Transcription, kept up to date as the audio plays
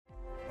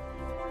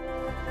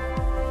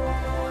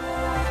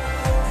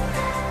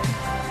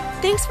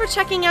Thanks for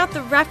checking out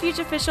the Refuge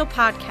Official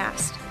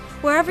podcast.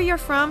 Wherever you're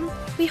from,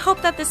 we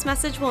hope that this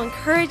message will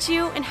encourage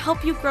you and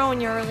help you grow in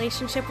your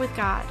relationship with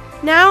God.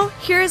 Now,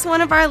 here is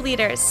one of our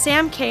leaders,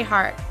 Sam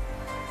Cahart.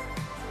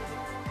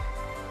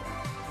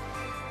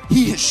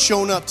 He has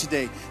shown up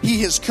today.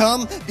 He has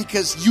come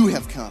because you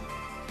have come.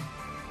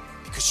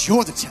 Because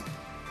you're the temple.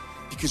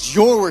 Because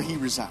you're where he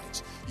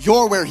resides.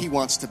 You're where he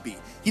wants to be.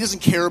 He doesn't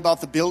care about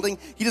the building.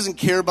 He doesn't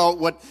care about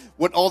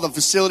what all the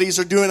facilities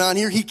are doing on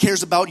here. He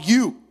cares about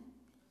you.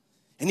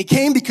 And he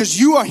came because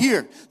you are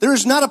here. There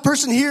is not a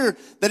person here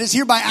that is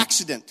here by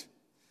accident.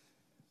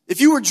 If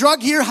you were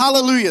drugged here,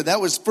 hallelujah.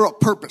 That was for a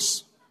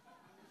purpose.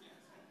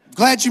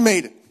 Glad you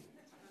made it.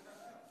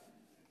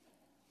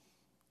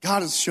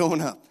 God is showing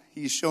up.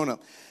 He's showing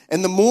up.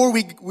 And the more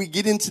we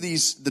get into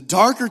the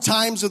darker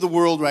times of the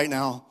world right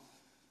now,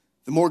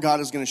 the more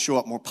God is going to show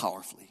up more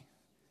powerfully.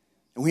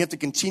 And we have to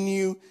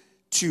continue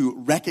to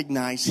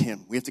recognize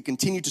him. We have to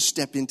continue to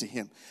step into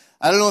him.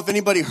 I don't know if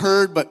anybody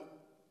heard, but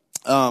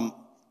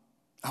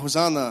I was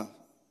on the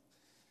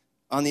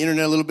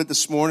internet a little bit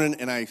this morning,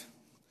 and I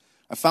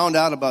found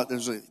out about there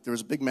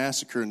was a big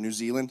massacre in New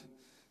Zealand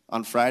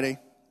on Friday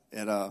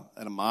at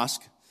a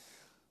mosque.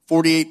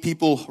 48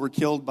 people were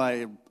killed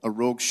by a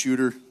rogue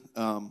shooter,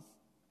 and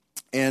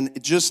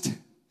it just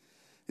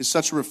is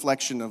such a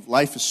reflection of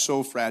life is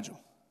so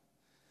fragile.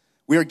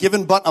 We are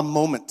given but a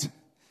moment,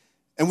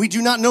 and we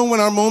do not know when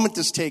our moment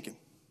is taken.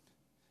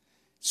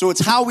 So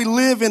it's how we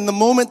live in the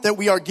moment that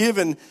we are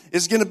given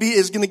is going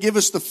to give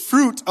us the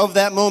fruit of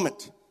that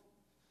moment.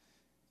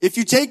 If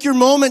you take your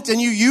moment and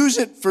you use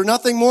it for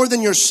nothing more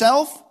than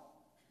yourself,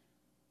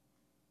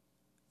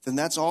 then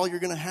that's all you're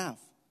going to have.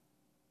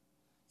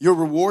 Your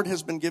reward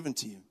has been given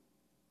to you.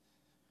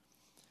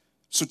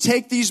 So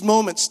take these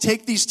moments,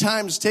 take these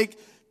times, take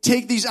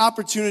these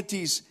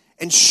opportunities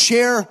and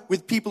share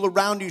with people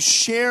around you.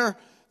 Share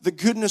the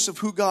goodness of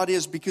who God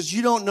is, because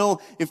you don't know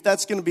if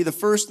that's going to be the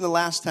first and the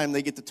last time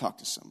they get to talk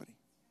to somebody.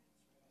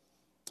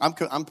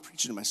 I'm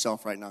preaching to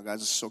myself right now,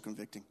 guys. It's so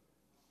convicting.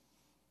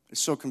 It's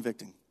so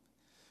convicting.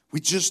 We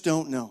just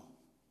don't know.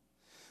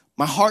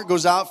 My heart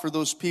goes out for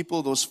those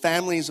people, those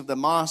families of the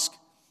mosque.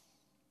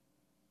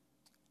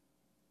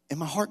 And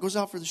my heart goes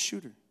out for the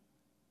shooter.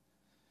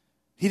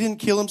 He didn't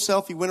kill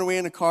himself. He went away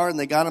in a car and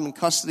they got him in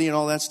custody and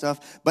all that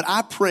stuff. But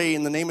I pray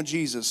in the name of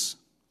Jesus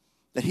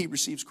that he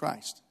receives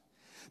Christ.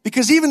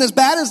 Because even as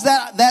bad as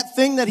that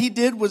thing that he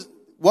did was,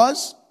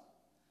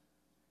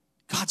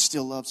 God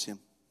still loves him.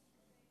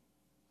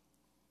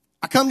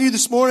 I come to you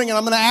this morning and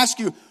I'm going to ask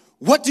you,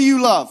 what do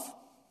you love?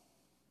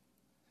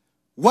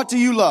 What do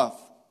you love?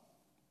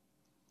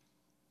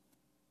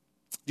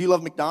 Do you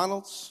love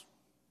McDonald's?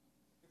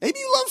 Maybe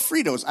you love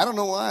Fritos. I don't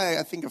know why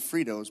I think of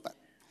Fritos, but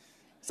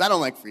because I don't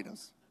like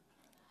Fritos.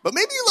 But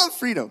maybe you love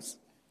Fritos.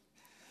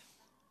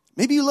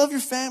 Maybe you love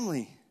your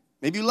family.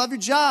 Maybe you love your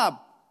job.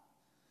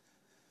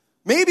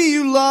 Maybe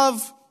you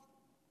love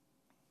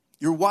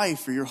your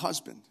wife or your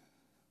husband.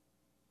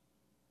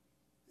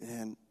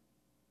 And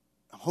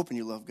I'm hoping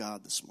you love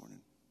God this morning.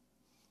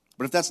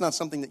 But if that's not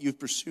something that you've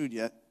pursued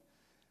yet,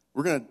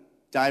 we're going to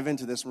dive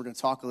into this and we're going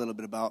to talk a little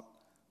bit about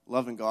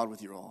loving God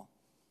with your all.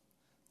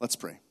 Let's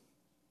pray.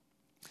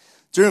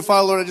 Dear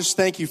Father, Lord, I just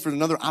thank you for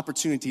another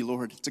opportunity,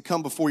 Lord, to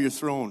come before your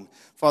throne,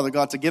 Father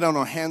God, to get on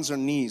our hands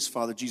and knees,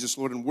 Father Jesus,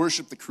 Lord, and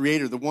worship the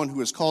Creator, the one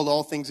who has called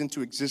all things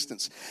into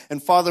existence.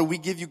 And Father, we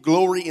give you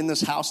glory in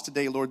this house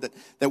today, Lord,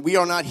 that we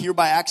are not here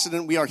by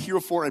accident. We are here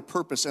for a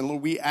purpose. And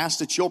Lord, we ask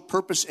that your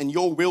purpose and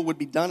your will would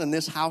be done in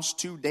this house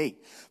today.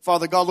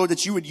 Father God, Lord,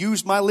 that you would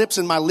use my lips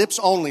and my lips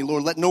only,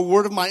 Lord. Let no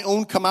word of my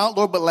own come out,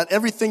 Lord, but let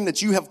everything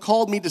that you have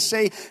called me to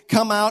say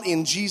come out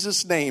in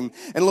Jesus' name.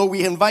 And Lord,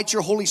 we invite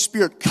your Holy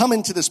Spirit, come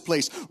into this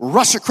place,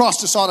 rush across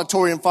this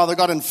auditorium, Father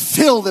God, and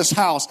fill this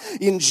house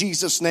in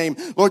Jesus' name.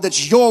 Lord,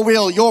 that your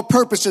will, your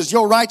purposes,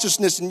 your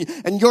righteousness,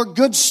 and your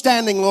good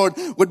standing, Lord,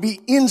 would be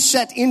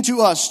inset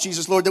into us,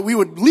 Jesus, Lord, that we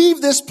would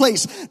leave this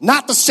place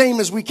not the same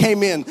as we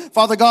came in,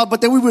 Father God, but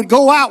that we would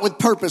go out with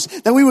purpose,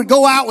 that we would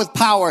go out with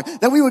power,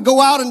 that we would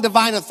go out in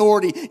divine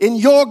authority, in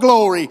your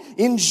glory,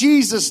 in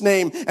Jesus'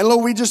 name. And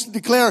Lord, we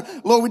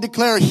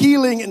declare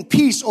healing and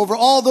peace over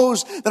all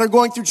those that are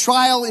going through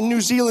trial in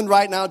New Zealand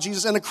right now,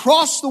 Jesus, and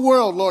across the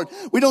world, Lord.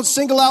 We don't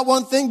single out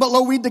one thing, but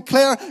Lord, we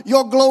declare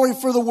your glory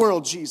for the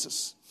world,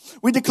 Jesus.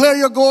 We declare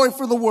your glory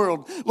for the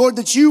world. Lord,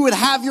 that you would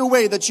have your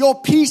way, that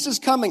your peace is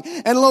coming.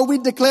 And Lord, we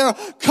declare,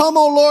 come,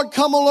 O Lord,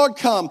 come, O Lord,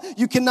 come.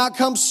 You cannot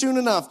come soon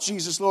enough,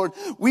 Jesus, Lord.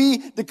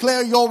 We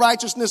declare your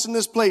righteousness in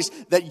this place,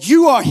 that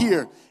you are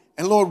here.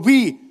 And Lord,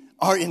 we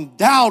are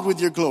endowed with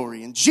your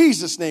glory. In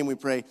Jesus' name we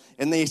pray.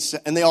 And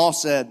they all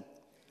said,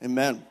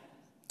 amen.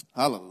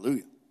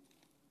 Hallelujah.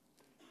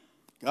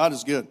 God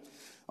is good.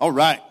 All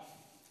right.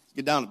 Let's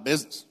get down to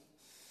business.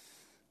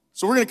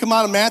 So we're going to come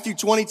out of Matthew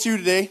 22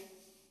 today.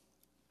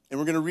 And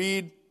we're going to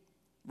read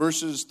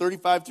verses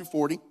 35 through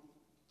 40.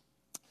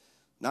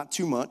 Not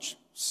too much,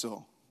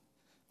 so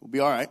we'll be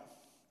all right.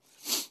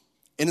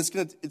 And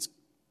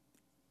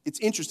it's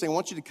interesting. I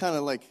want you to kind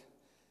of like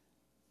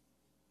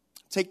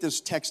take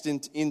this text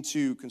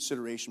into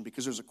consideration,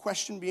 because there's a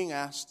question being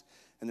asked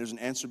and there's an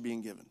answer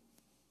being given.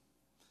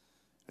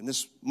 And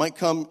this might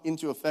come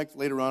into effect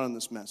later on in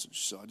this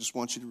message, so I just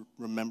want you to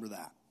remember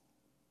that.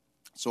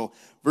 So,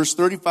 verse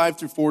 35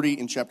 through 40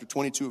 in chapter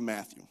 22 of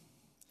Matthew.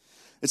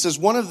 It says,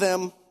 one of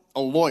them,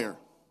 a lawyer,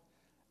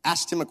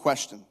 asked him a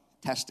question,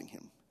 testing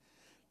him.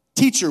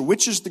 Teacher,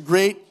 which is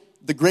the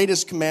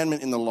greatest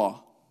commandment in the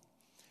law?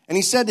 And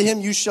he said to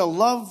him, you shall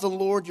love the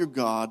Lord your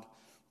God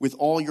with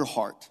all your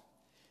heart,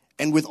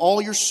 and with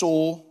all your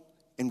soul,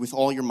 and with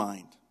all your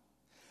mind.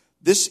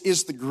 This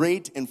is the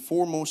great and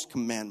foremost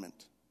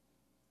commandment.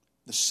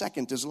 The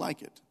second is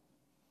like it.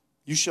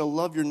 You shall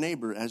love your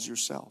neighbor as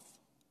yourself.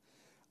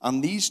 On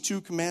these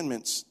two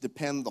commandments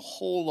depend the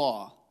whole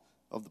law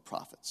of the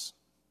prophets.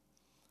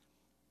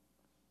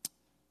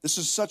 This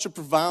is such a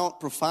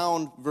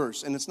profound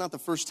verse, and it's not the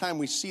first time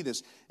we see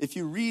this. If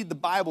you read the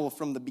Bible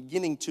from the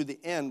beginning to the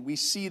end, we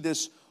see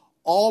this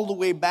all the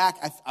way back.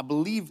 I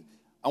believe,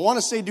 I want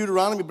to say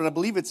Deuteronomy, but I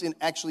believe it's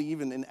actually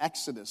even in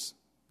Exodus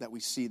that we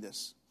see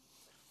this.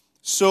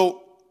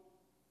 So,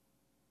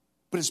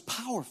 but it's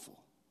powerful.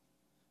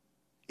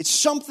 It's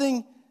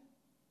something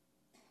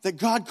that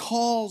God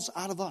calls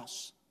out of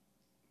us.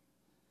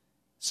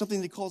 Something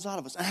that he calls out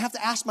of us. I have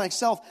to ask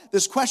myself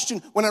this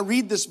question when I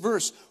read this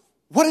verse.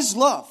 What is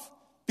love?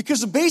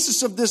 Because the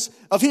basis of this,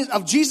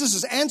 of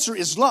Jesus' answer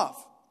is love.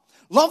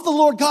 Love the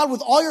Lord God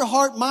with all your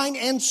heart, mind,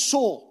 and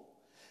soul.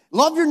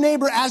 Love your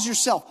neighbor as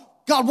yourself.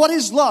 God, what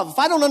is love? If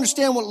I don't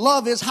understand what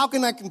love is, how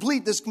can I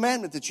complete this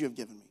commandment that you have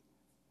given me?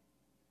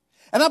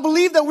 And I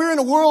believe that we're in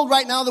a world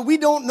right now that we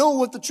don't know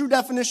what the true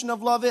definition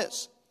of love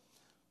is.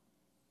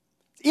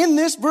 In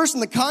this verse, in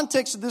the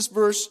context of this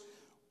verse,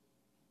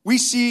 we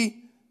see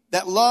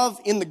that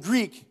love in the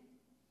Greek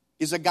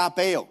is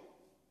agapeo,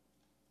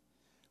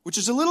 which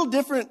is a little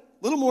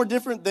more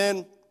different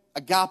than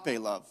agape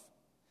love.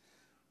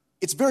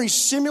 It's very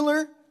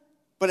similar,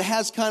 but it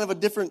has kind of a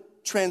different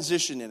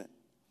transition in it.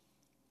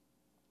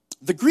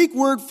 The Greek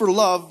word for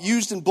love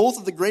used in both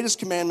of the greatest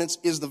commandments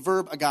is the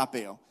verb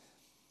agapeo.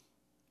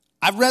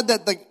 I've read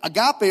that the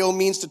agapeo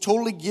means to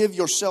totally give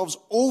yourselves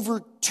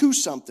over to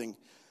something,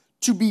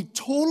 to be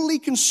totally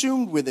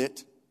consumed with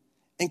it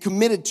and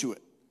committed to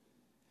it.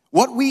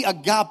 What we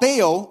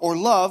agapeo, or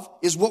love,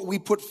 is what we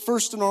put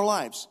first in our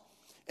lives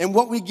and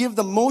what we give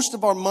the most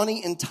of our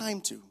money and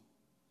time to.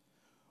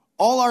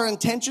 All our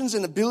intentions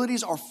and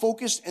abilities are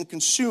focused and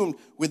consumed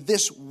with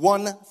this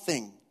one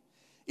thing.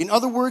 In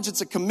other words,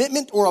 it's a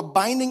commitment or a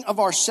binding of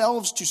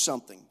ourselves to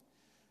something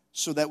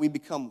so that we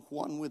become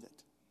one with it.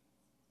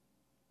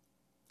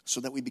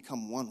 So that we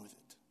become one with it.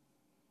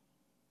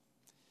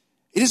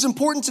 It is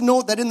important to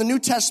note that in the New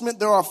Testament,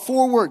 there are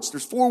 4 words.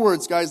 There's 4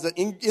 words, guys, that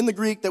in the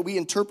Greek that we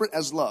interpret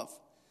as love.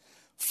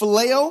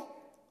 Phileo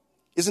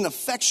is an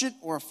affectionate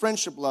or a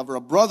friendship love or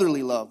a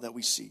brotherly love that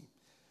we see.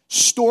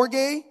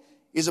 Storge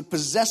is a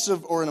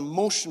possessive or an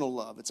emotional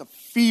love. It's a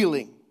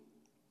feeling.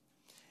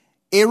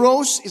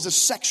 Eros is a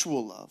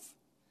sexual love.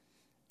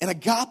 And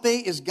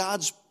agape is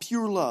God's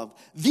pure love.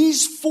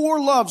 These 4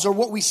 loves are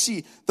what we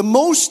see. The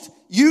most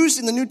used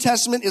in the New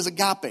Testament is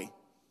agape,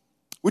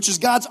 which is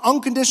God's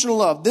unconditional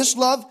love. This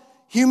love,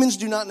 humans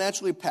do not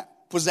naturally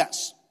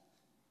possess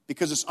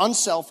because it's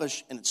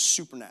unselfish and it's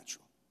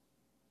supernatural.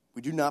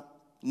 We do not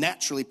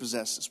naturally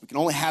possess this. We can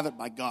only have it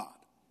by God.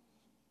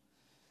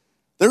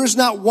 There is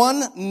not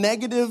one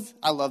negative,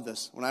 I love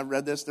this. When I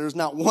read this, there is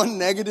not one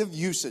negative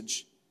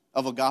usage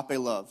of agape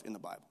love in the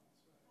Bible.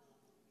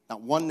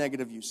 Not one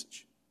negative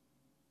usage.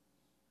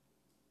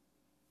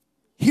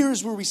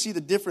 Here's where we see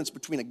the difference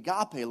between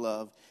agape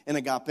love and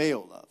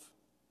agapeo love.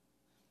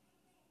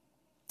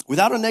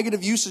 Without a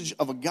negative usage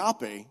of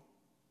agape,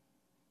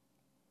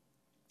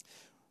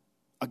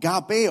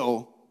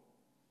 agapeo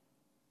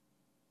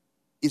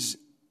is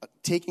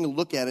taking a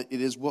look at it.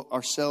 It is what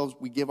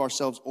we give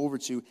ourselves over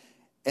to,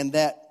 and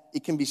that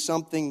it can be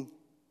something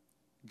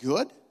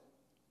good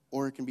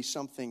or it can be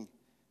something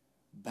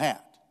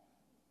bad.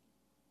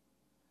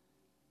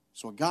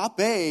 So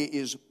agape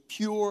is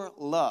pure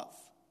love.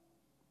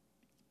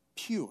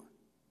 Pure.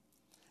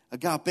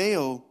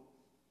 Agapeo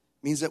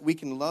means that we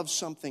can love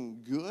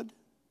something good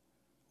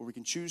or we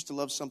can choose to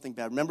love something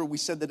bad. Remember, we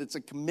said that it's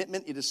a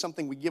commitment. It is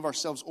something we give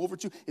ourselves over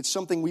to. It's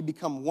something we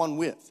become one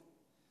with.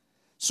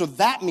 So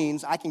that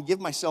means I can give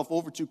myself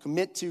over to,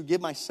 commit to,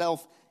 give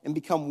myself, and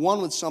become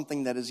one with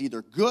something that is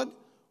either good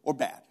or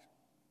bad.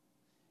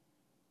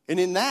 And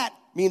in that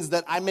means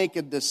that I make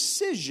a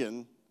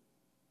decision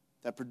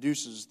that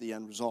produces the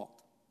end result.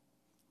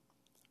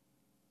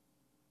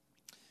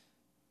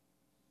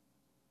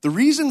 The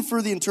reason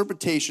for the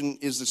interpretation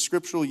is the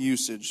scriptural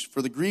usage.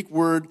 For the Greek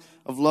word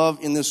of love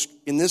in this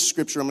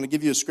scripture, I'm going to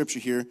give you a scripture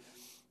here,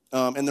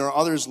 and there are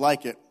others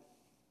like it.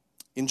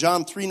 In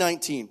John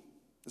 3:19,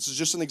 this is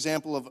just an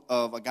example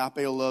of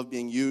agapeo love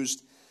being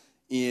used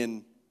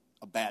in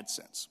a bad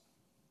sense.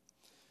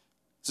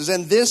 It says,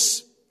 and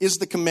this is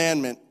the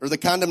commandment, or the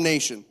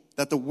condemnation,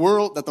 that the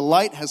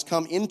light has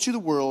come into the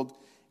world,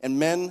 and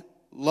men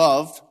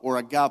loved,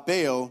 or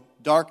agapeo,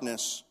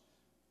 darkness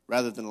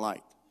rather than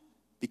light,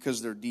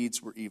 because their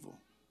deeds were evil.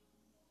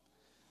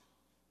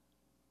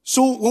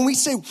 So when we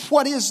say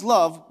what is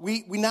love,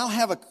 we now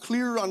have a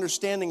clearer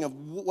understanding of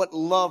what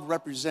love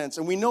represents.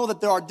 And we know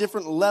that there are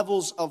different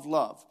levels of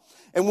love.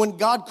 And when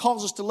God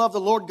calls us to love the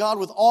Lord God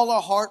with all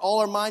our heart, all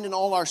our mind, and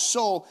all our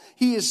soul,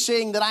 he is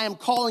saying that I am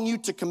calling you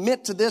to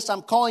commit to this.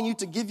 I'm calling you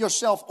to give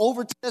yourself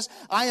over to this.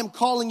 I am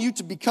calling you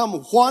to become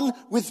one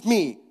with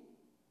me.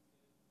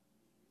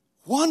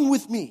 One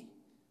with me.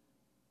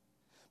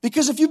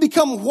 Because if you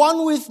become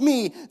one with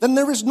me, then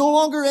there is no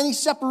longer any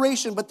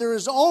separation, but there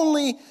is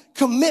only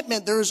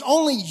commitment. There is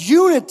only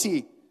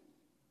unity.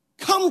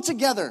 Come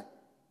together.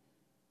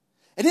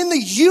 And in the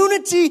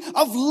unity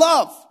of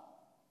love,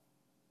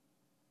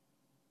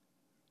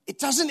 it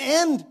doesn't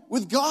end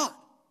with God.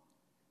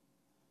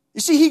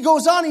 You see, he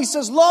goes on, he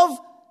says, love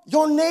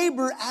your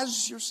neighbor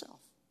as yourself.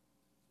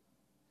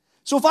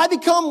 So if I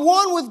become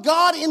one with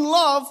God in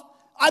love,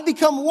 I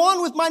become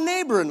one with my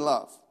neighbor in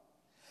love.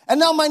 And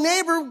now my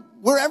neighbor,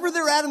 wherever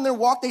they're at in their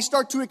walk, they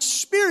start to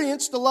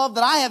experience the love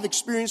that I have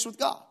experienced with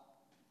God.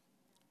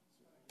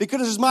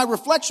 Because it is my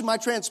reflection, my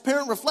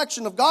transparent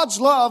reflection of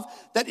God's love,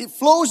 that it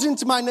flows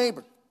into my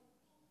neighbor.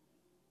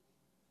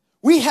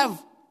 We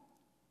have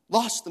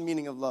lost the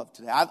meaning of love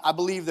today. I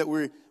believe that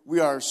we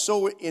are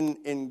so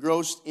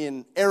engrossed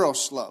in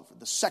eros love,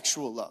 the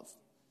sexual love.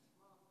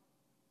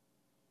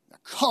 They're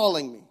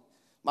calling me.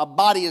 My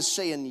body is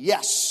saying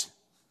yes.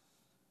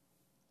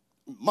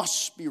 It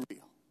must be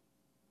real.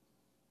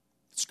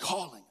 It's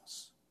calling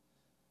us.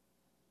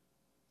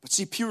 But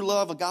see, pure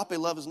love, agape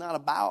love, it's not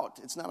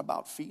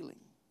about feeling.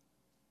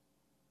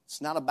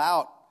 It's not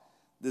about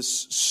the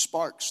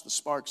sparks,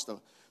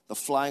 the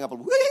flying up,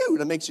 woo,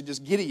 that makes you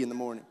just giddy in the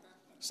morning.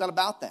 It's not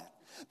about that.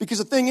 Because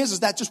the thing is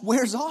that just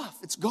wears off.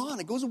 It's gone.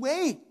 It goes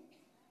away.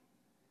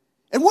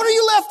 And what are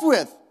you left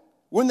with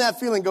when that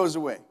feeling goes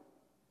away?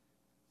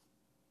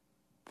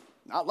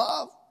 Not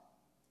love.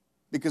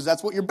 Because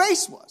that's what your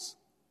base was.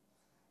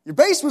 Your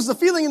base was the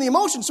feeling and the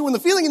emotion. So when the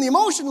feeling and the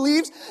emotion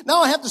leaves,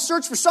 now I have to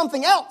search for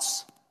something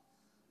else.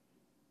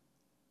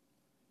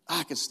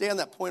 I could stay on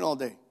that point all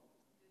day.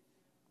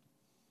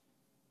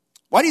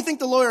 Why do you think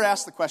the lawyer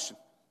asked the question?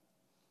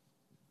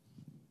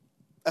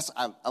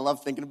 I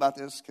love thinking about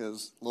this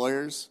because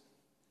lawyers,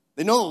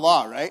 they know the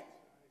law, right?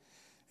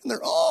 And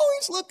they're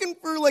always looking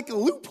for like a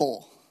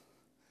loophole.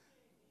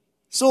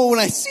 So when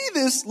I see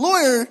this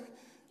lawyer,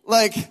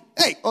 like,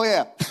 hey, oh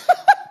yeah,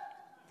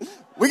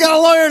 we got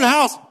a lawyer in the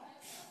house.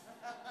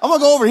 I'm going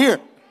to go over here.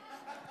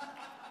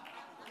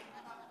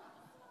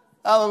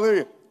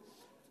 Hallelujah.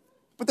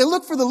 But they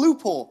look for the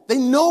loophole. They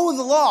know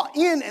the law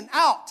in and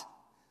out.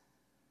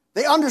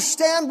 They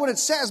understand what it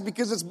says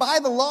because it's by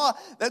the law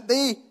that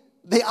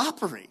they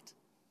operate.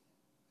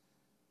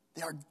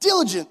 They are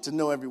diligent to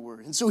know every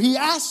word. And so he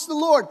asks the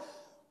Lord,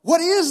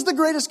 what is the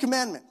greatest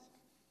commandment?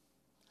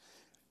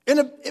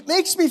 And it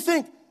makes me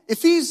think,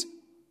 if he's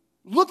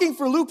looking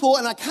for a loophole,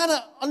 and I kind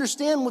of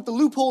understand what the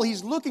loophole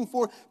he's looking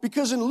for,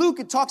 because in Luke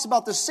it talks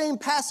about the same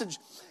passage,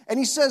 and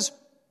he says,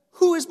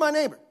 who is my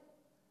neighbor?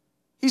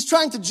 He's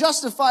trying to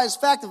justify his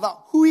fact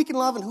about who he can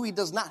love and who he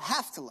does not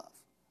have to love.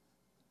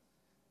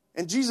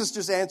 And Jesus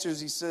just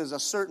answers, he says, a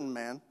certain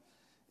man.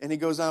 And he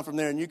goes on from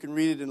there, and you can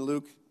read it in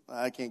Luke.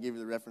 I can't give you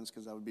the reference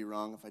because I would be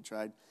wrong if I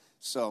tried.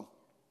 So,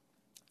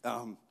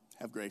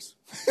 have grace.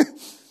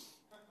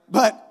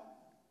 But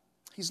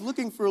he's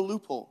looking for a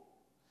loophole.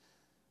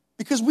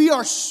 Because we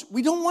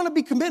don't want to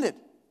be committed.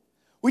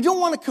 We don't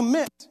want to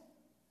commit.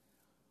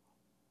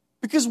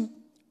 Because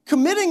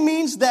committing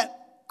means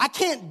that I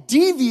can't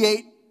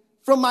deviate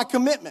from my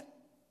commitment.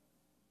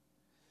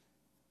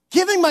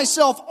 Giving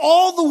myself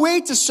all the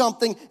way to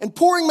something and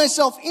pouring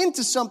myself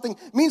into something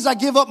means I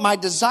give up my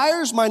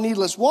desires, my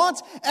needless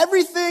wants,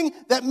 everything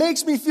that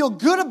makes me feel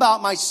good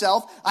about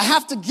myself. I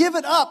have to give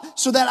it up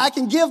so that I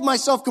can give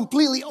myself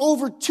completely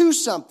over to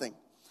something.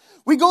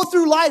 We go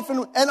through life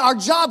and our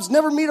jobs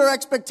never meet our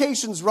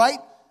expectations, right?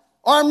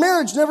 Our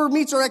marriage never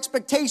meets our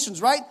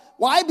expectations, right?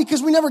 Why?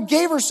 Because we never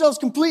gave ourselves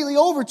completely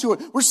over to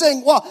it. We're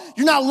saying, well,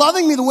 you're not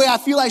loving me the way I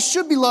feel I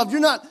should be loved.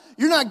 You're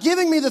not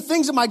giving me the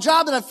things at my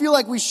job that I feel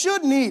like we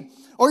should need.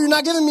 Or you're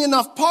not giving me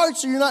enough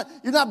parts, or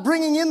you're not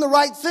bringing in the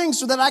right things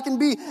so that I can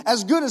be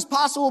as good as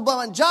possible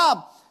by my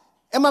job.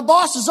 And my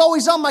boss is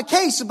always on my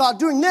case about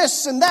doing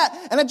this and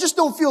that, and I just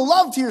don't feel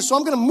loved here, so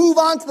I'm going to move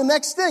on to the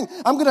next thing.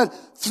 I'm going to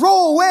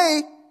throw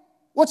away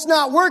what's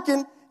not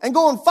working and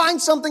go and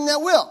find something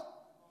that will.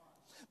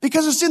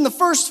 Because it's in the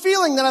first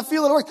feeling that I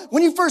feel it work.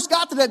 When you first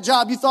got to that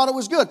job, you thought it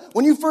was good.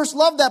 When you first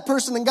loved that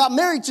person and got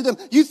married to them,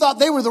 you thought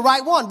they were the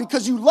right one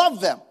because you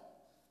loved them.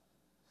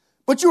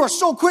 But you are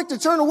so quick to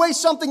turn away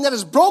something that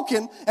is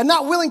broken and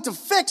not willing to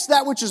fix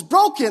that which is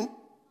broken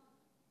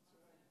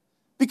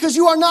because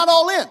you are not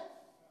all in.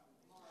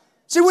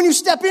 See, when you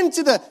step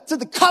into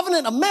the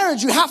covenant of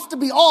marriage, you have to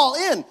be all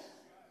in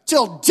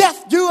till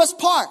death do us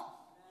part.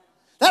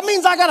 That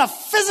means I got to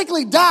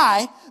physically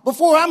die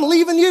before I'm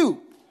leaving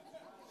you.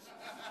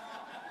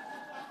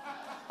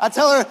 I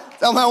tell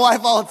my wife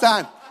all the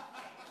time,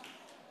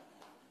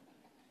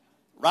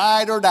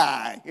 ride or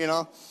die, you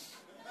know.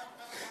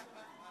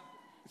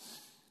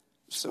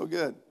 So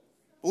good.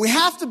 We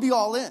have to be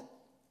all in.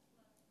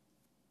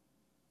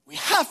 We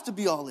have to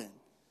be all in.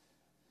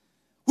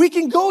 We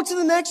can go to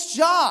the next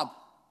job.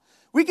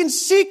 We can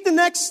seek the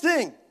next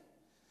thing.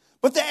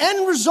 But the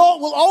end result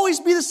will always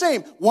be the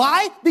same.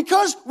 Why?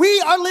 Because we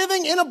are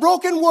living in a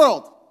broken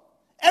world.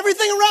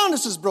 Everything around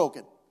us is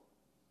broken.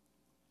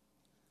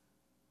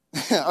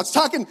 I was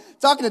talking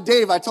to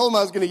Dave. I told him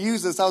I was going to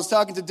use this. I was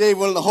talking to Dave,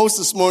 one of the hosts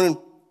this morning.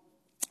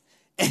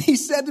 And he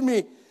said to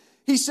me,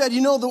 we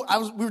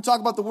were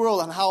talking about the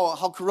world and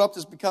how corrupt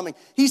it's becoming.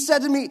 He said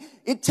to me,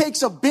 it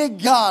takes a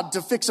big God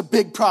to fix a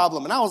big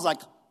problem. And I was like,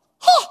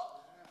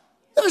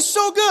 that is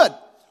so good.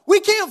 We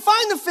can't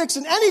find the fix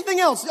in anything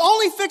else. The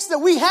only fix that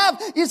we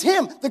have is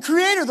Him, the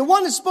Creator, the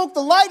one that spoke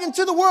the light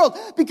into the world,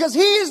 because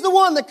He is the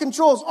one that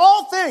controls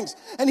all things,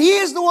 and He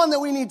is the one that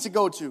we need to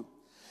go to.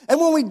 And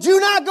when we do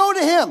not go to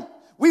Him,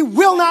 we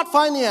will not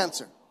find the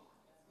answer.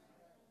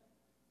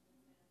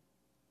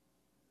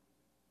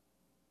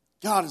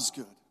 God is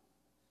good.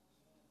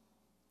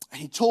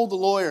 And He told the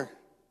lawyer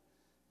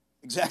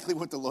exactly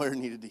what the lawyer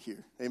needed to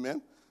hear.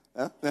 Amen?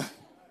 Huh?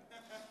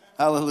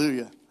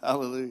 Hallelujah.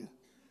 Hallelujah.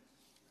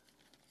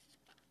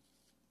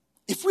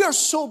 If we are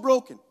so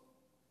broken,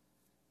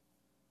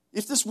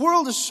 if this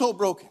world is so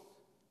broken,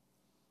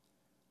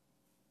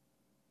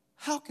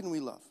 how can we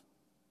love?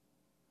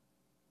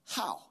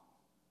 How?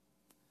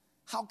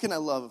 How can I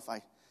love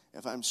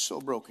if I'm so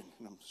broken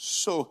and I'm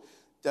so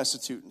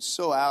destitute and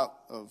so out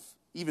of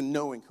even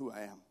knowing who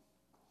I am?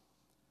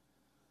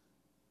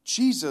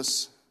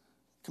 Jesus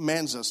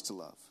commands us to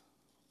love.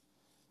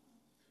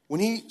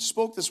 When He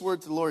spoke this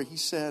word to the Lord, He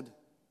said,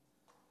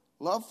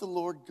 love the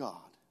Lord God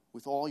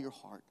with all your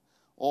heart,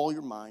 all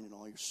your mind, and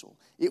all your soul.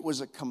 It was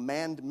a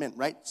commandment,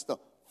 right? It's the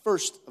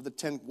first of the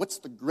 10. What's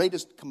the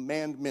greatest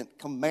commandment?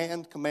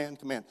 Command.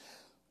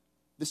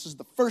 This is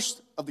the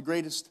first of the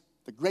greatest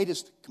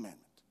commandment.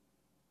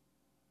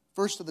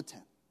 First of the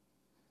 10.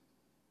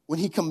 When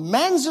He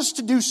commands us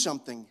to do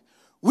something,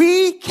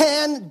 we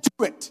can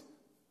do it.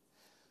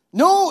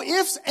 No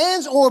ifs,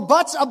 ands, or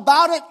buts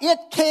about it. It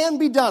can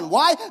be done.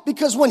 Why?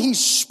 Because when He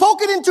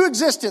spoke it into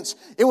existence,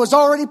 it was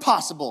already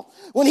possible.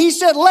 When He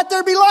said, let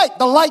there be light,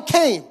 the light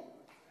came.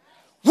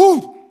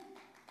 Woo!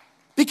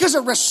 Because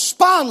it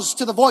responds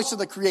to the voice of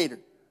the Creator.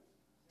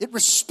 It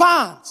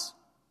responds.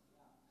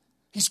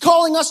 He's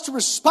calling us to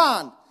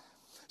respond.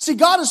 See,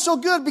 God is so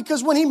good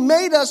because when He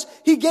made us,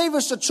 He gave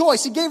us a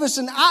choice. He gave us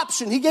an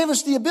option. He gave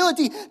us the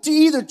ability to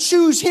either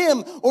choose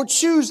Him or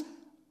choose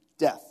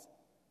death.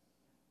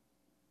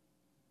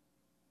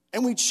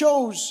 And we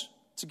chose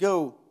to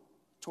go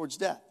towards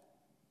death.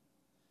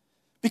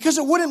 Because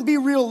it wouldn't be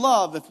real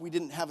love if we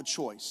didn't have a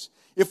choice.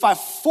 If I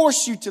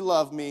force you to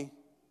love me,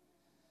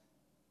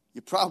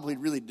 you probably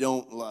really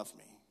don't love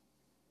me.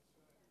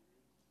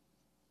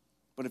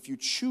 But if you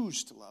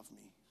choose to love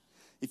me,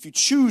 if you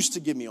choose to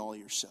give me all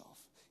yourself,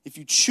 if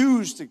you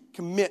choose to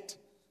commit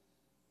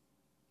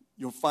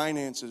your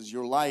finances,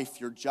 your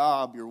life, your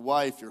job, your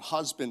wife, your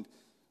husband,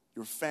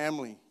 your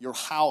family, your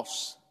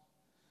house,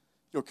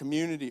 your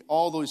community,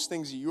 all those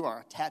things that you are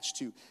attached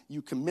to,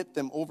 you commit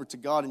them over to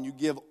God and you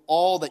give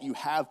all that you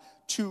have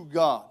to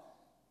God,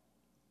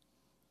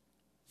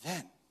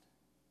 then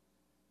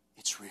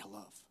it's real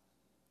love.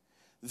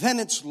 Then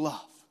it's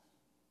love.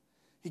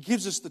 He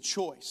gives us the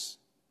choice.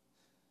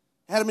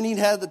 Adam and Eve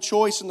had the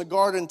choice in the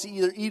garden to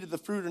either eat of the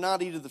fruit or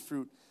not eat of the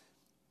fruit.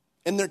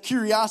 And their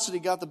curiosity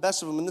got the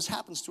best of them. And this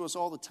happens to us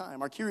all the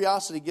time. Our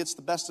curiosity gets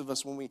the best of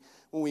us when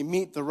we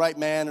meet the right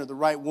man or the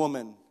right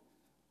woman,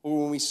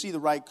 or when we see the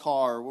right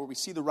car, or when we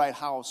see the right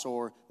house,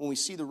 or when we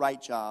see the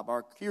right job.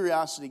 Our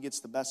curiosity gets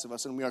the best of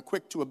us, and we are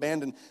quick to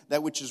abandon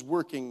that which is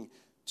working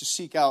to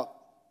seek out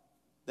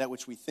that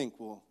which we think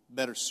will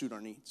better suit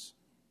our needs.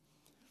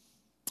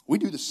 We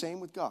do the same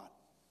with God.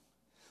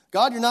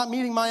 God, you're not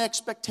meeting my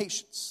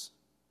expectations.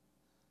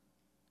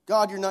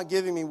 God, you're not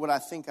giving me what I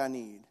think I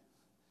need.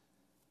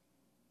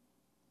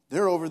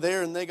 They're over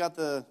there and they got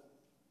the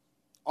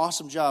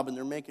awesome job and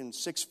they're making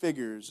 6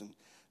 figures, and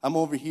I'm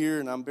over here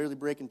and I'm barely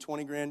breaking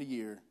 20 grand a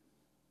year.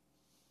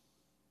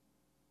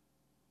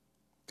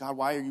 God,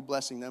 why are you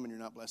blessing them and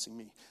you're not blessing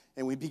me?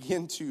 And we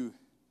begin to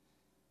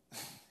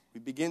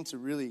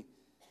really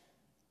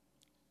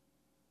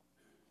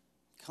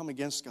come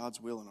against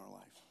God's will in our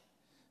life.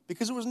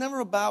 Because it was never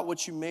about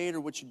what you made or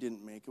what you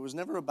didn't make. It was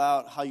never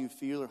about how you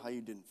feel or how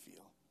you didn't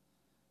feel.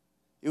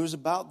 It was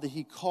about that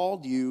He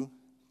called you.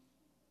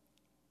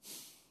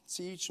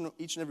 See, each and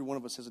every one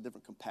of us has a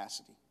different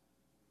capacity.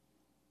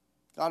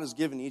 God has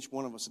given each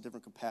one of us a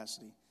different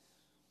capacity.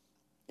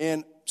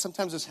 And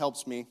sometimes this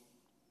helps me. I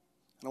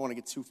don't want to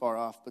get too far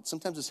off, but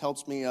sometimes this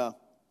helps me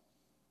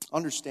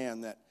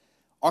understand that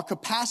our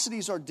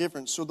capacities are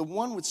different. So the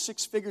one with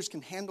 6 figures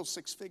can handle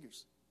 6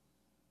 figures.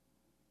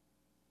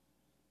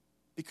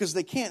 Because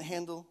they can't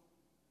handle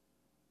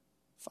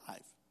 5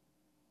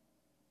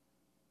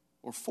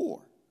 or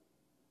 4.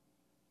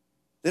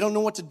 They don't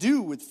know what to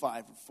do with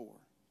 5 or 4.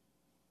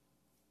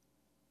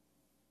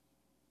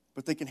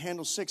 But they can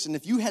handle 6. And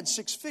if you had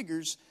 6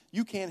 figures,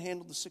 you can't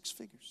handle the 6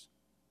 figures.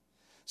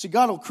 See,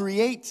 God will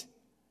create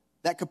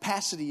that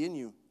capacity in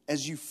you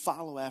as you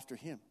follow after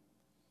Him.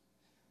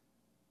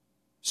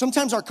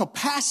 Sometimes our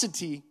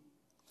capacity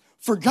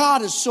for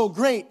God is so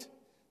great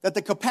that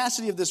the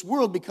capacity of this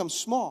world becomes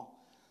small.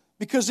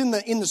 Because in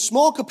the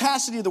small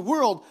capacity of the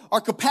world, our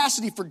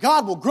capacity for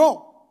God will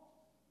grow.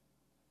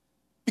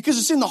 Because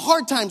it's in the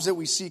hard times that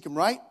we seek Him,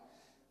 right?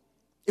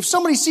 If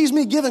somebody sees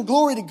me giving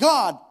glory to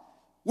God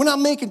when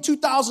I'm making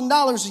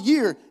 $2,000 a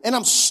year and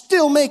I'm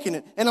still making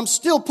it and I'm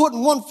still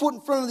putting one foot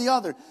in front of the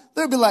other,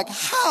 they'll be like,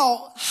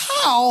 how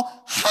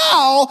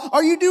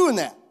are you doing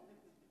that?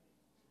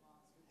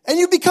 And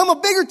you become a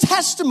bigger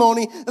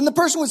testimony than the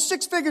person with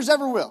 6 figures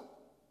ever will.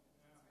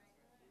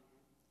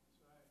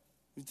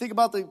 You think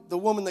about the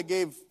woman that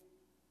gave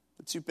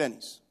the 2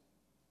 pennies.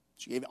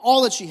 She gave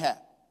all that she had.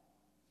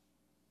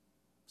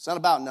 It's not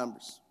about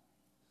numbers.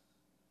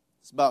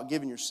 It's about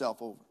giving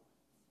yourself over.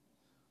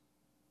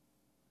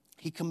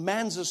 He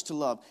commands us to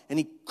love, and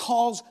He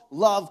calls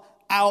love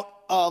out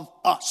of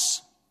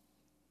us.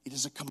 It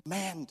is a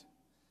command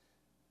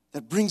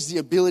that brings the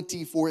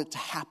ability for it to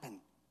happen.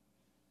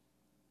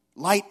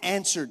 Light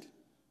answered.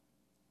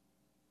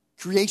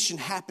 Creation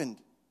happened.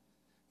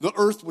 The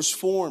earth was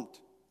formed.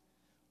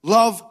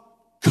 Love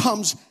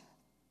comes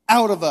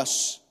out of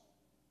us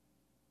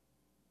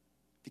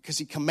because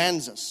He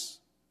commands us.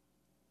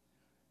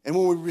 And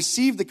when we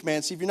receive the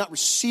command, see, if you're not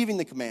receiving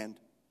the command,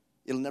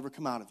 it'll never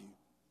come out of you.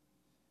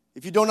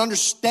 If you don't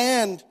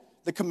understand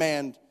the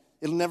command,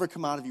 it'll never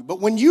come out of you. But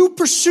when you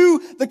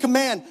pursue the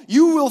command,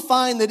 you will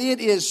find that it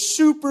is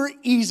super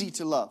easy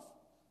to love.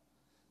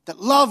 That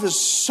love is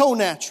so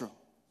natural.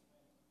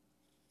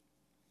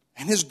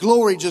 And His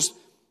glory just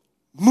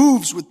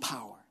moves with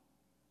power.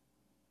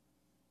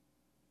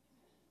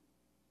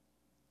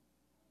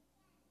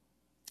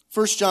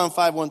 First John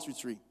 5, 1 through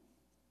 3.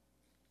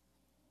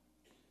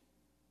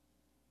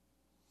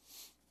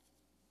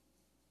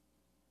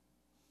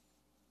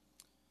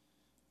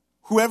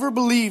 Whoever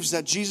believes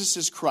that Jesus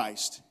is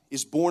Christ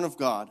is born of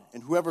God,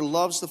 and whoever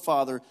loves the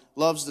Father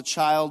loves the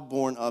child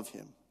born of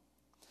Him.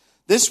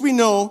 This we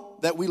know,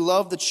 that we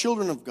love the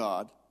children of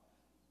God,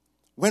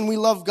 when we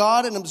love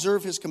God and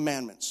observe His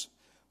commandments.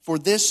 For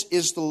this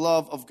is the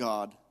love of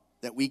God,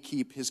 that we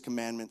keep His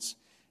commandments,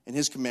 and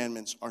His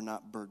commandments are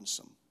not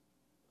burdensome.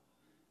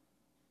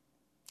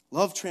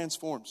 Love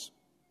transforms.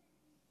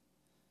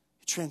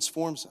 It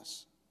transforms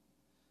us.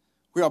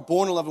 We are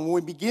born to love, and when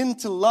we begin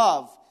to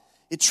love,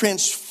 it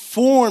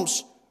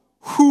transforms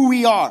who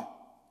we are.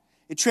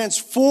 It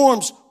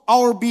transforms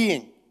our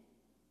being.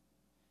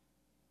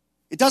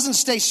 It doesn't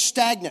stay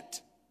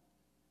stagnant.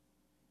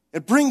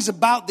 It brings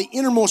about the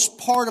innermost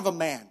part of a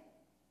man.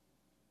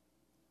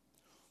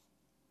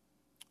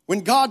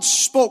 When God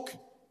spoke,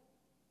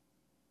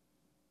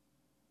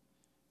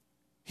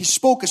 He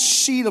spoke a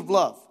seed of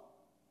love.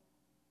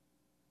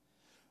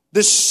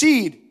 This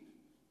seed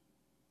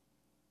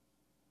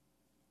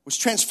was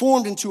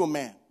transformed into a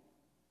man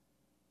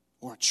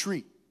or a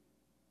tree.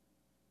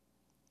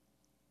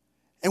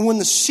 And when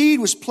the seed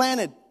was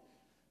planted,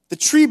 the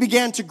tree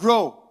began to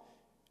grow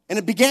and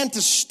it began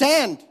to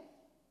stand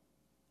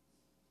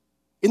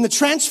in the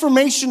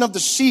transformation of the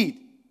seed.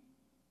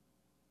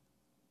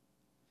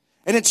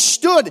 And it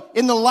stood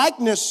in the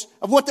likeness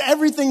of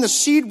everything the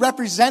seed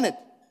represented.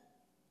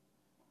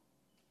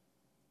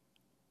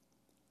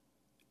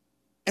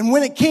 And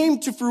when it came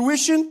to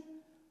fruition,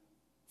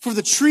 for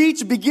the tree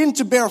to begin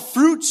to bear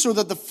fruit, so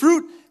that the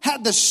fruit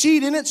had the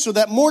seed in it, so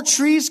that more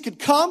trees could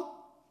come,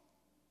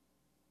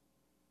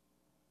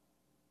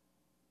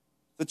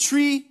 the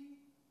tree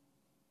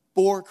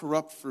bore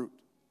corrupt fruit.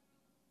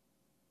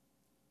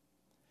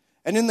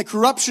 And in the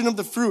corruption of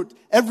the fruit,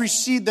 every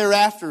seed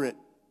thereafter it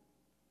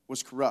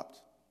was corrupt.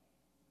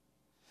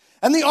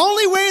 And the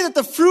only way that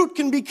the fruit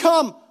can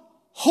become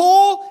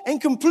whole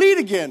and complete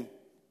again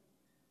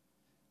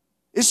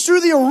is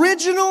through the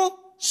original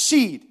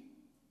seed.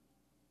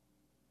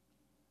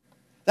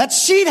 That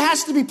seed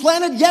has to be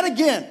planted yet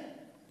again.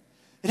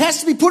 It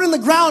has to be put in the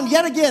ground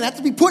yet again. It has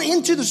to be put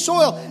into the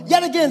soil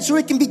yet again so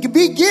it can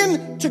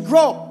begin to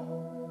grow.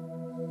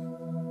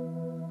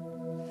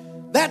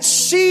 That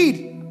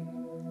seed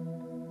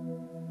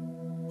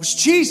was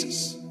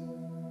Jesus.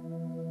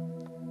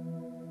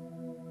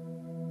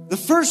 The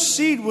first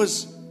seed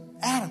was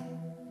Adam.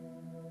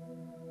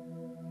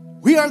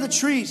 We are the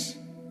trees.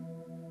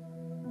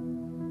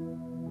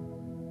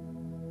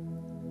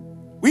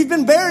 We've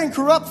been bearing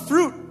corrupt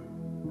fruit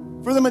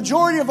for the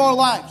majority of our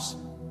lives.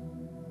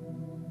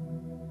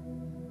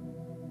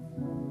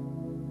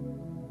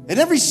 And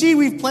every seed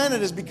we've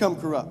planted has become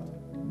corrupt.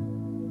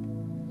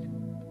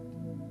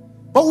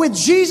 But with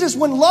Jesus,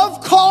 when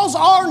love calls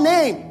our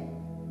name,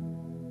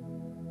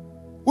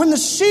 when the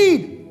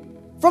seed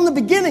from the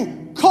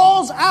beginning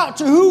calls out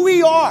to who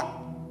we are,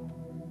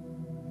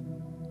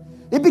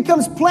 it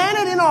becomes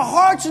planted in our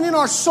hearts and in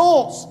our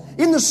souls,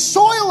 in the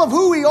soil of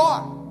who we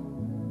are.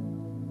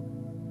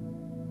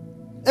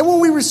 And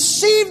when we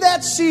receive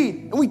that seed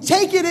and we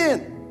take it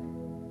in,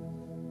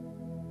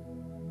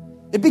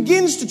 it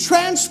begins to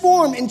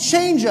transform and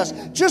change us.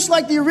 Just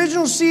like the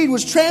original seed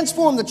was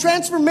transformed, the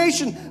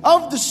transformation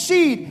of the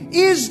seed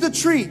is the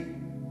tree.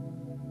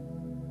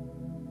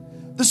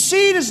 The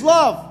seed is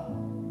love.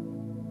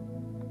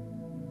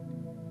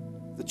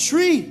 The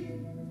tree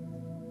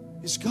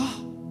is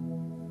God.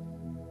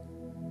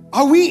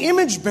 Are we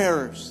image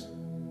bearers?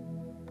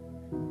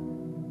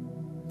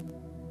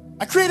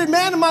 I created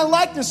man in my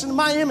likeness and in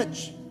my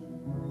image,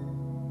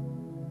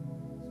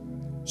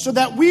 so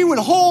that we would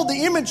hold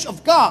the image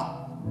of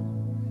God,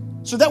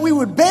 so that we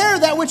would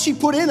bear that which He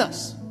put in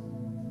us,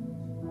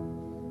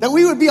 that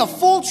we would be a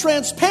full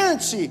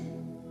transparency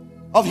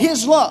of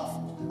His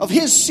love, of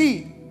His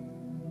seed.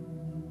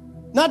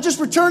 Not just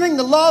returning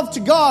the love to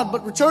God,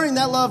 but returning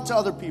that love to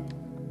other people.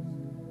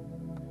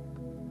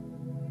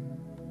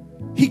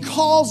 He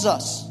calls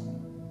us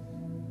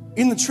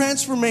in the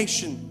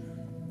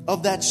transformation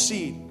of that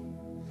seed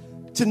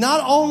to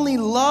not only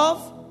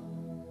love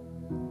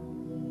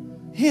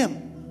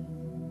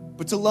Him,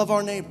 but to love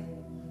our neighbor.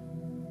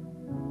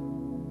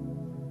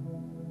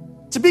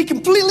 To be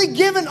completely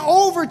given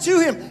over to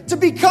Him, to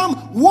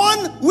become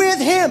one with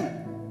Him.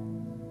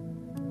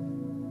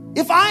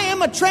 If I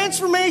am a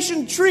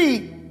transformation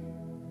tree,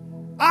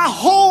 I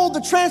hold the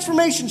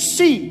transformation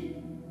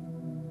seed.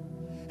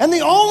 And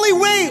the only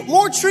way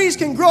more trees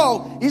can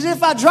grow is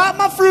if I drop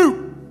my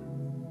fruit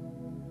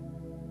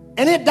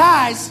and it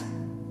dies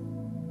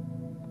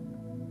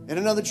and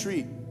another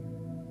tree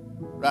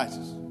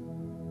rises.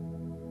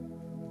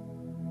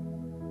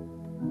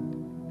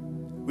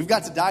 We've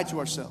got to die to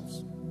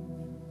ourselves.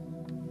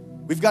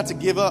 We've got to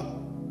give up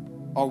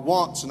our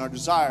wants and our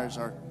desires,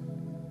 our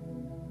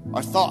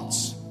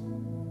thoughts,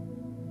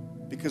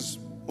 because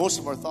most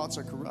of our thoughts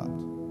are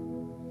corrupt.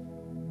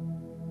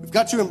 We've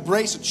got to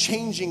embrace a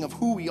changing of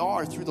who we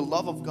are through the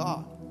love of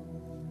God,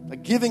 a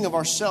giving of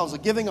ourselves, a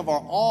giving of our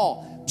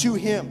all to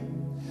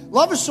Him.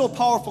 Love is so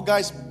powerful,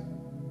 guys.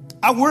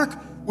 I work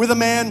with a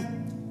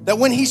man that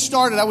when he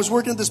started, I was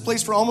working at this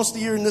place for almost a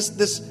year, and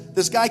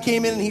this guy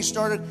came in and he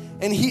started,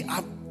 and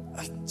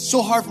it's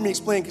so hard for me to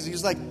explain because he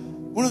was like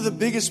one of the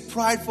biggest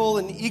prideful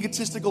and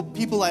egotistical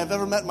people I have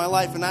ever met in my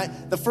life. And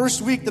the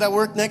first week that I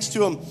worked next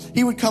to him,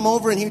 he would come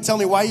over and he would tell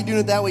me, why are you doing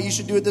it that way? You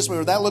should do it this way,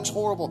 or that looks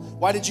horrible.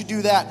 Why did you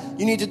do that?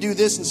 You need to do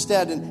this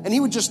instead. And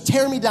he would just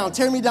tear me down. And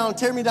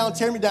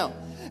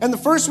the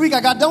first week, I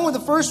got done with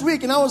the first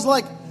week, and I was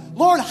like,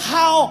 Lord,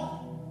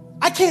 how?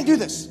 I can't do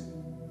this.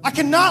 I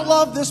cannot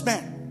love this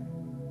man.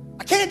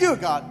 I can't do it,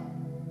 God.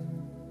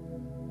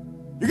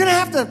 You're going to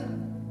have to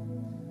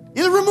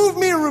either remove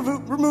me or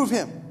remove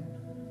him.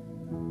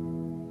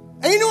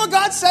 And you know what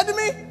God said to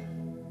me?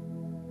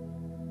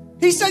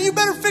 He said, you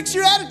better fix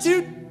your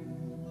attitude.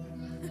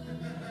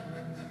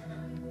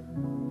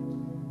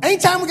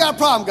 Anytime we got a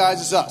problem,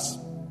 guys, it's us.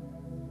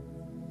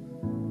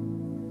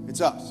 It's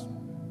us.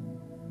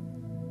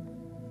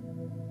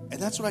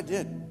 And that's what I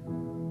did.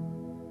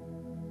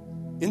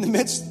 In the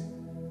midst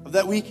of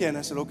that weekend,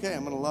 I said, okay,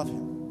 I'm going to love him.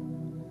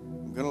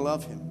 I'm going to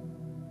love him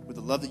with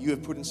the love that you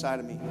have put inside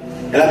of me.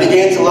 And I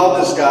began to love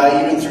this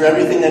guy, even through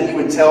everything that he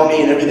would tell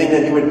me and everything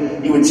that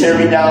he would tear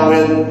me down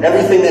with,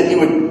 everything that he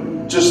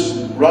would just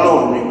run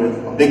over me with,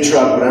 a big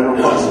truck, whatever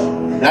it was.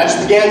 And I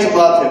just began to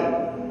love him.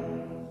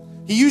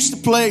 He used to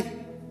play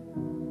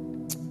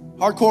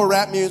hardcore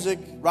rap music,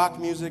 rock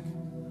music,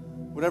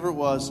 whatever it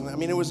was. And I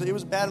mean, it was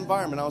a bad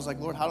environment. I was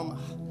like, Lord, how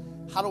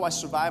do I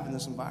survive in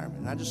this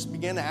environment? And I just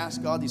began to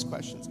ask God these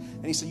questions.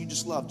 And he said, you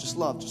just love, just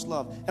love, just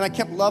love. And I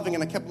kept loving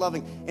and I kept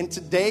loving. And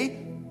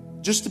today,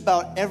 just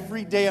about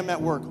every day I'm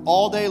at work,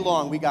 all day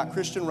long, we got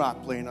Christian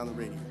rock playing on the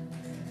radio.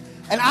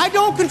 And I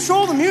don't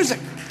control the music.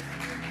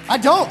 I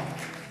don't.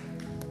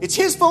 It's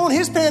his phone,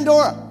 his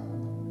Pandora.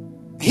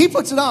 He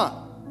puts it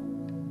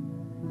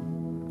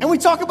on. And we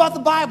talk about the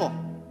Bible.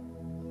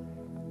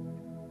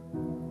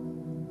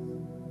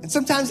 And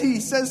sometimes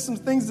he says some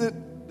things that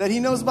he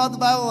knows about the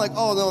Bible, like,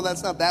 oh, no,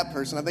 that's not that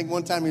person. I think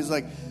one time he was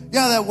like,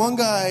 yeah, that one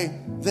guy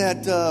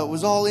that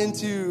was all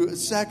into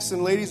sex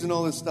and ladies and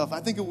all this stuff, I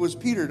think it was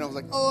Peter. And I was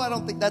like, oh, I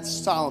don't think that's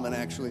Solomon,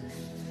 actually.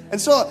 And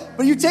so,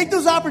 but you take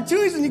those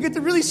opportunities and you get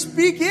to really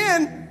speak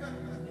in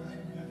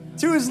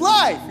to his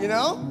life, you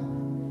know?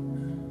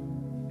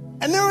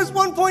 And there was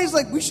one point, he's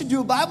like, we should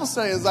do a Bible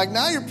study. I was like,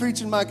 now you're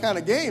preaching my kind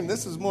of game.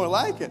 This is more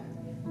like it.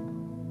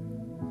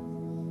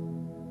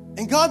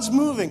 And God's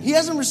moving. He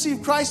hasn't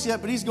received Christ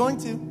yet, but he's going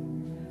to.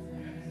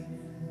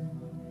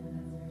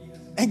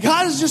 And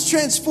God is just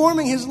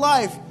transforming his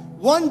life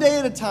one day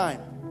at a time.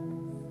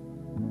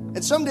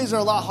 And some days are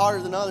a lot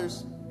harder than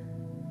others.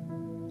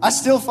 I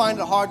still find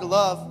it hard to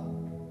love.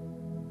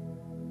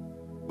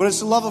 But it's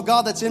the love of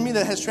God that's in me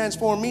that has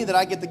transformed me that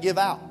I get to give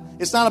out.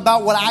 It's not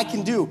about what I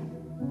can do.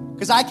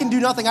 Because I can do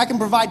nothing. I can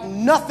provide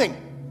nothing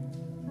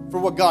for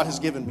what God has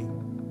given me.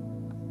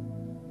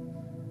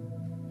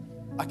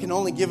 I can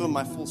only give him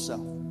my full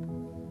self.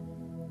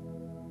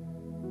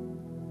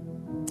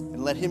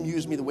 And let him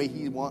use me the way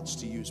he wants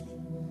to use me.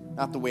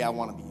 Not the way I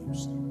want to be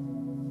used.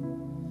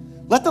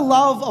 Let the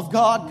love of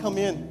God come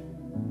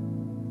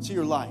in to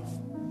your life.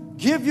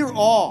 Give your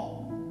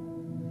all.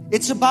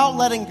 It's about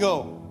letting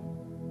go.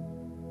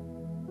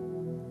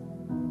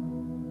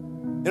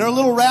 In our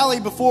little rally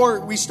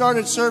before we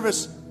started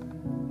service,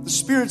 the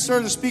Spirit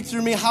started to speak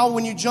through me how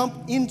when you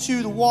jump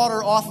into the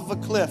water off of a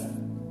cliff,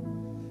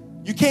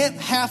 you can't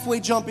halfway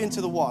jump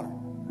into the water.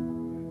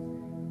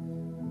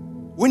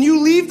 When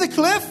you leave the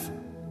cliff,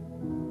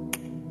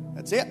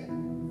 that's it.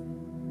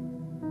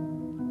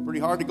 Pretty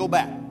hard to go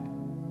back.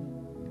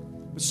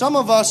 But some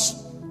of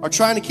us are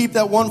trying to keep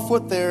that one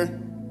foot there,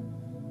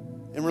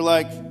 and we're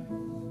like,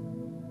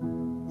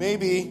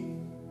 maybe,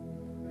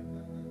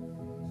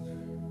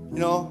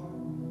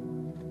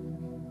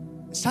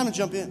 it's time to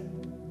jump in.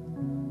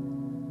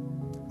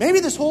 Maybe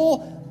this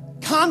whole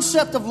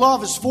concept of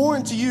love is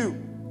foreign to you.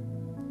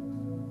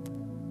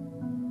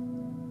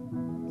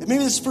 And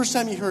maybe this is the first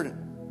time you heard it.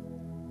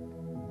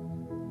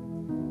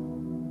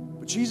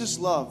 But Jesus'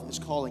 love is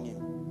calling you.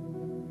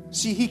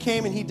 See, he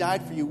came and he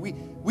died for you.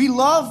 We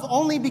love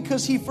only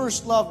because he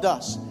first loved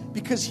us.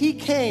 Because he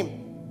came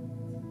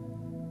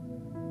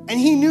and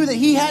he knew that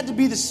he had to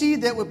be the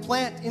seed that would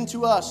plant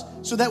into us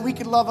so that we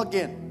could love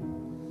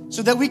again.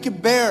 So that we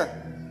could bear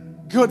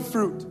good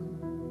fruit.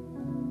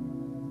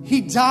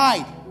 He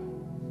died.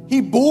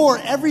 He bore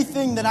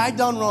everything that I'd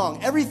done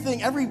wrong.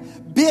 Everything, every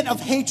bit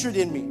of hatred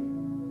in me.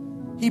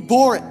 He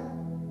bore it.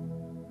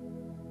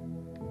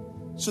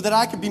 So that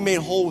I could be made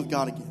whole with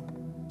God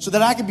again. So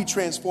that I could be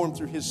transformed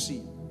through his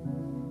seed.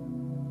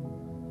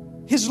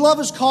 His love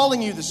is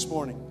calling you this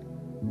morning.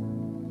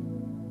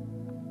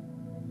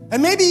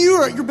 And maybe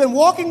you've been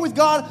walking with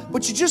God,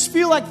 but you just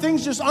feel like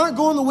things just aren't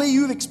going the way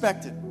you've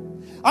expected.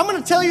 I'm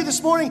going to tell you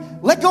this morning,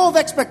 let go of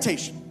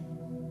expectation.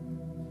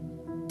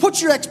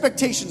 Put your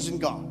expectations in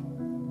God.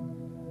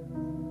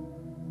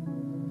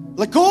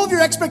 Let go of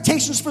your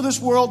expectations for this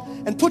world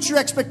and put your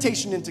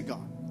expectation into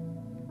God.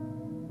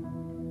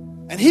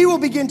 And he will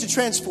begin to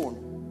transform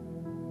you.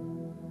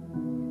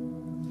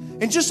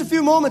 In just a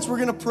few moments, we're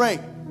going to pray.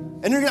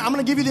 And I'm going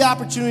to give you the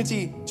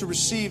opportunity to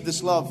receive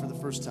this love for the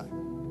first time.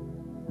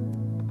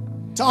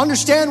 To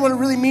understand what it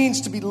really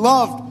means to be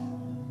loved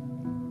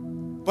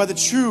by the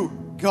true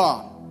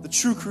God, the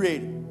true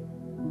Creator.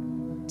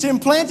 To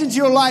implant into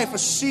your life a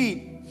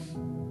seed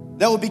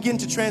that will begin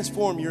to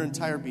transform your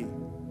entire being.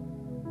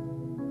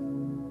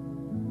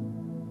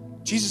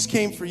 Jesus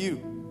came for you.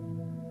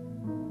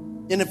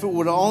 And if it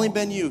would have only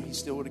been you, he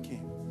still would have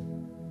came.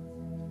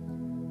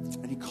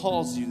 And he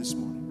calls you this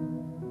morning.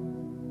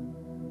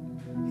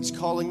 He's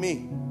calling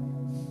me.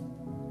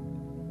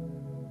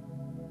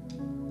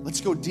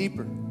 Let's go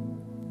deeper.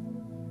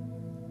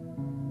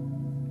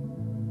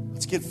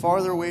 Let's get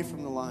farther away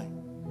from the line.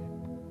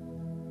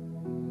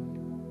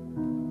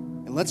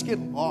 And let's get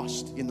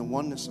lost in the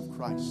oneness of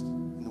Christ,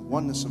 in the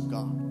oneness of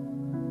God.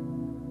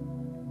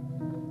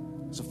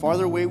 So the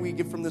farther away we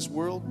get from this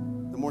world,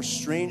 the more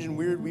strange and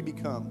weird we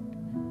become.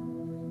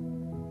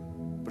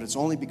 But it's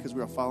only because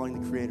we are following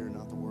the Creator,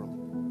 not the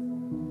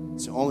world.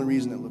 It's the only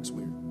reason it looks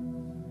weird.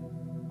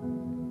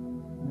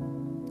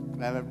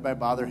 Can I have everybody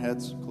bow their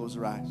heads, close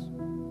their eyes?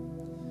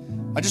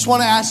 I just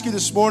want to ask you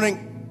this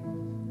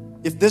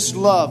morning, if this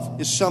love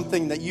is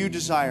something that you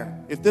desire,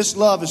 if this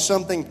love is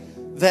something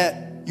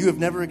that you have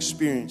never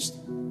experienced,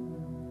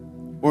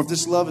 or if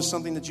this love is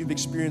something that you've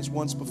experienced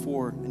once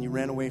before and you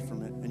ran away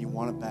from it and you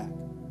want it back,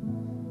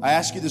 I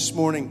ask you this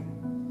morning,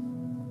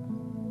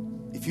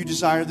 if you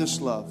desire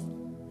this love,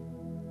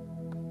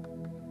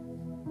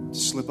 to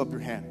slip up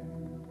your hand.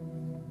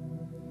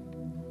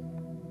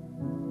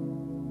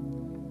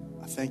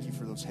 I thank you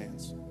for those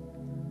hands.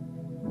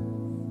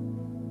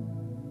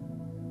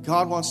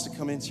 God wants to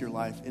come into your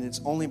life, and it's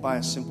only by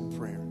a simple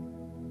prayer.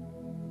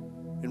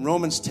 In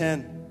Romans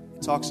 10,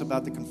 it talks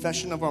about the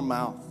confession of our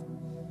mouth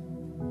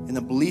and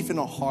the belief in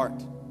our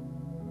heart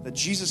that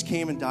Jesus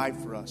came and died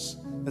for us,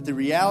 that the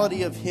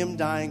reality of him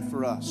dying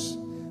for us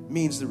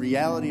means the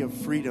reality of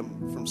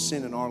freedom from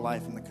sin in our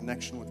life and the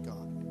connection with God.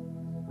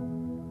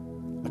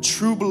 A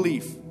true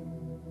belief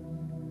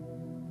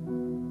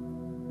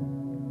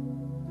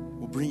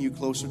will bring you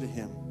closer to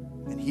him,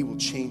 and he will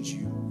change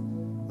you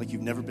like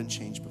you've never been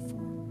changed before.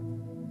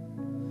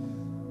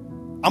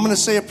 I'm going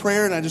to say a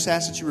prayer, and I just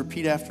ask that you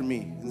repeat after me.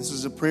 And this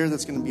is a prayer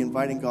that's going to be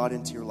inviting God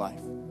into your life.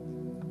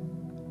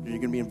 And you're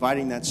going to be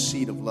inviting that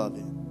seed of love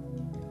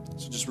in.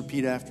 So just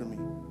repeat after me.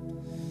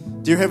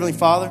 Dear Heavenly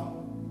Father,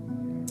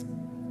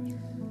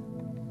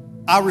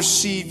 I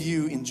receive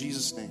you in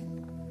Jesus' name.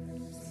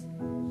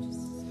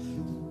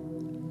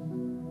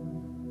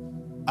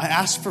 I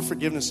ask for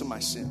forgiveness of my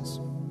sins.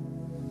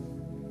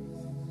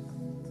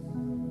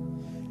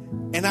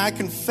 And I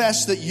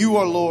confess that you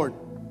are Lord.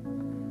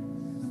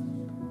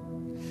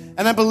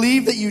 And I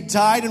believe that you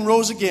died and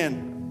rose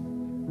again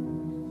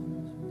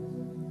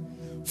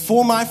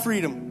for my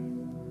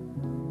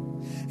freedom.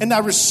 And I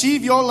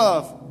receive your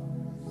love.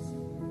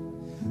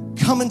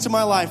 Come into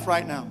my life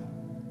right now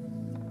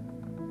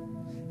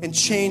and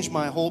change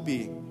my whole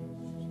being.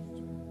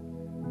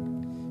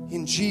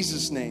 In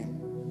Jesus' name.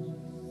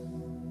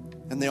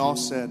 And they all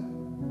said,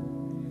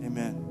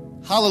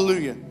 amen.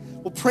 Hallelujah.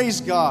 Well,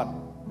 praise God.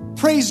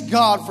 Praise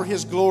God for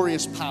his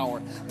glorious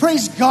power.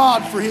 Praise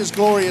God for his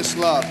glorious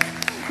love.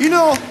 You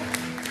know,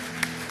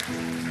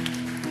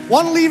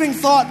 one leaving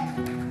thought,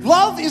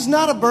 love is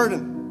not a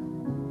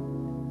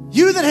burden.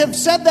 You that have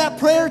said that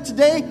prayer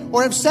today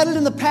or have said it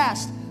in the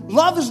past,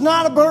 love is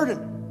not a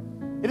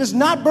burden. It is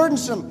not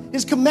burdensome.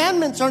 His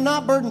commandments are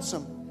not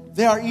burdensome.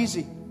 They are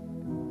easy.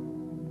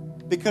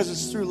 because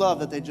it's through love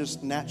that they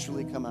just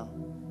naturally come out.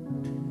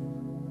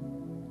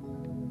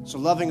 So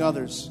loving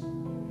others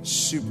is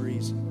super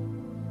easy.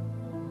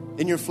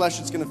 In your flesh,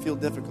 it's going to feel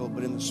difficult,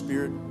 but in the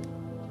Spirit,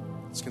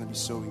 it's going to be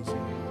so easy.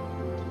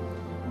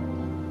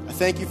 I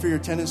thank you for your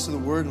attendance to the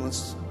Word, and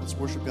let's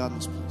worship God in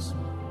this place.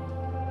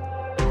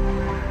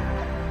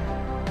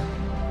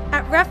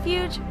 At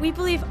Refuge, we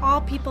believe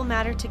all people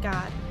matter to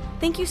God.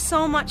 Thank you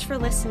so much for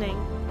listening.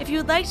 If you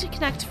would like to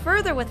connect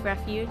further with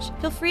Refuge,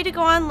 feel free to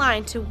go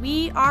online to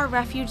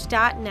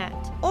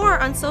wearerefuge.net or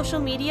on social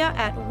media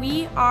at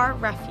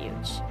wearerefuge.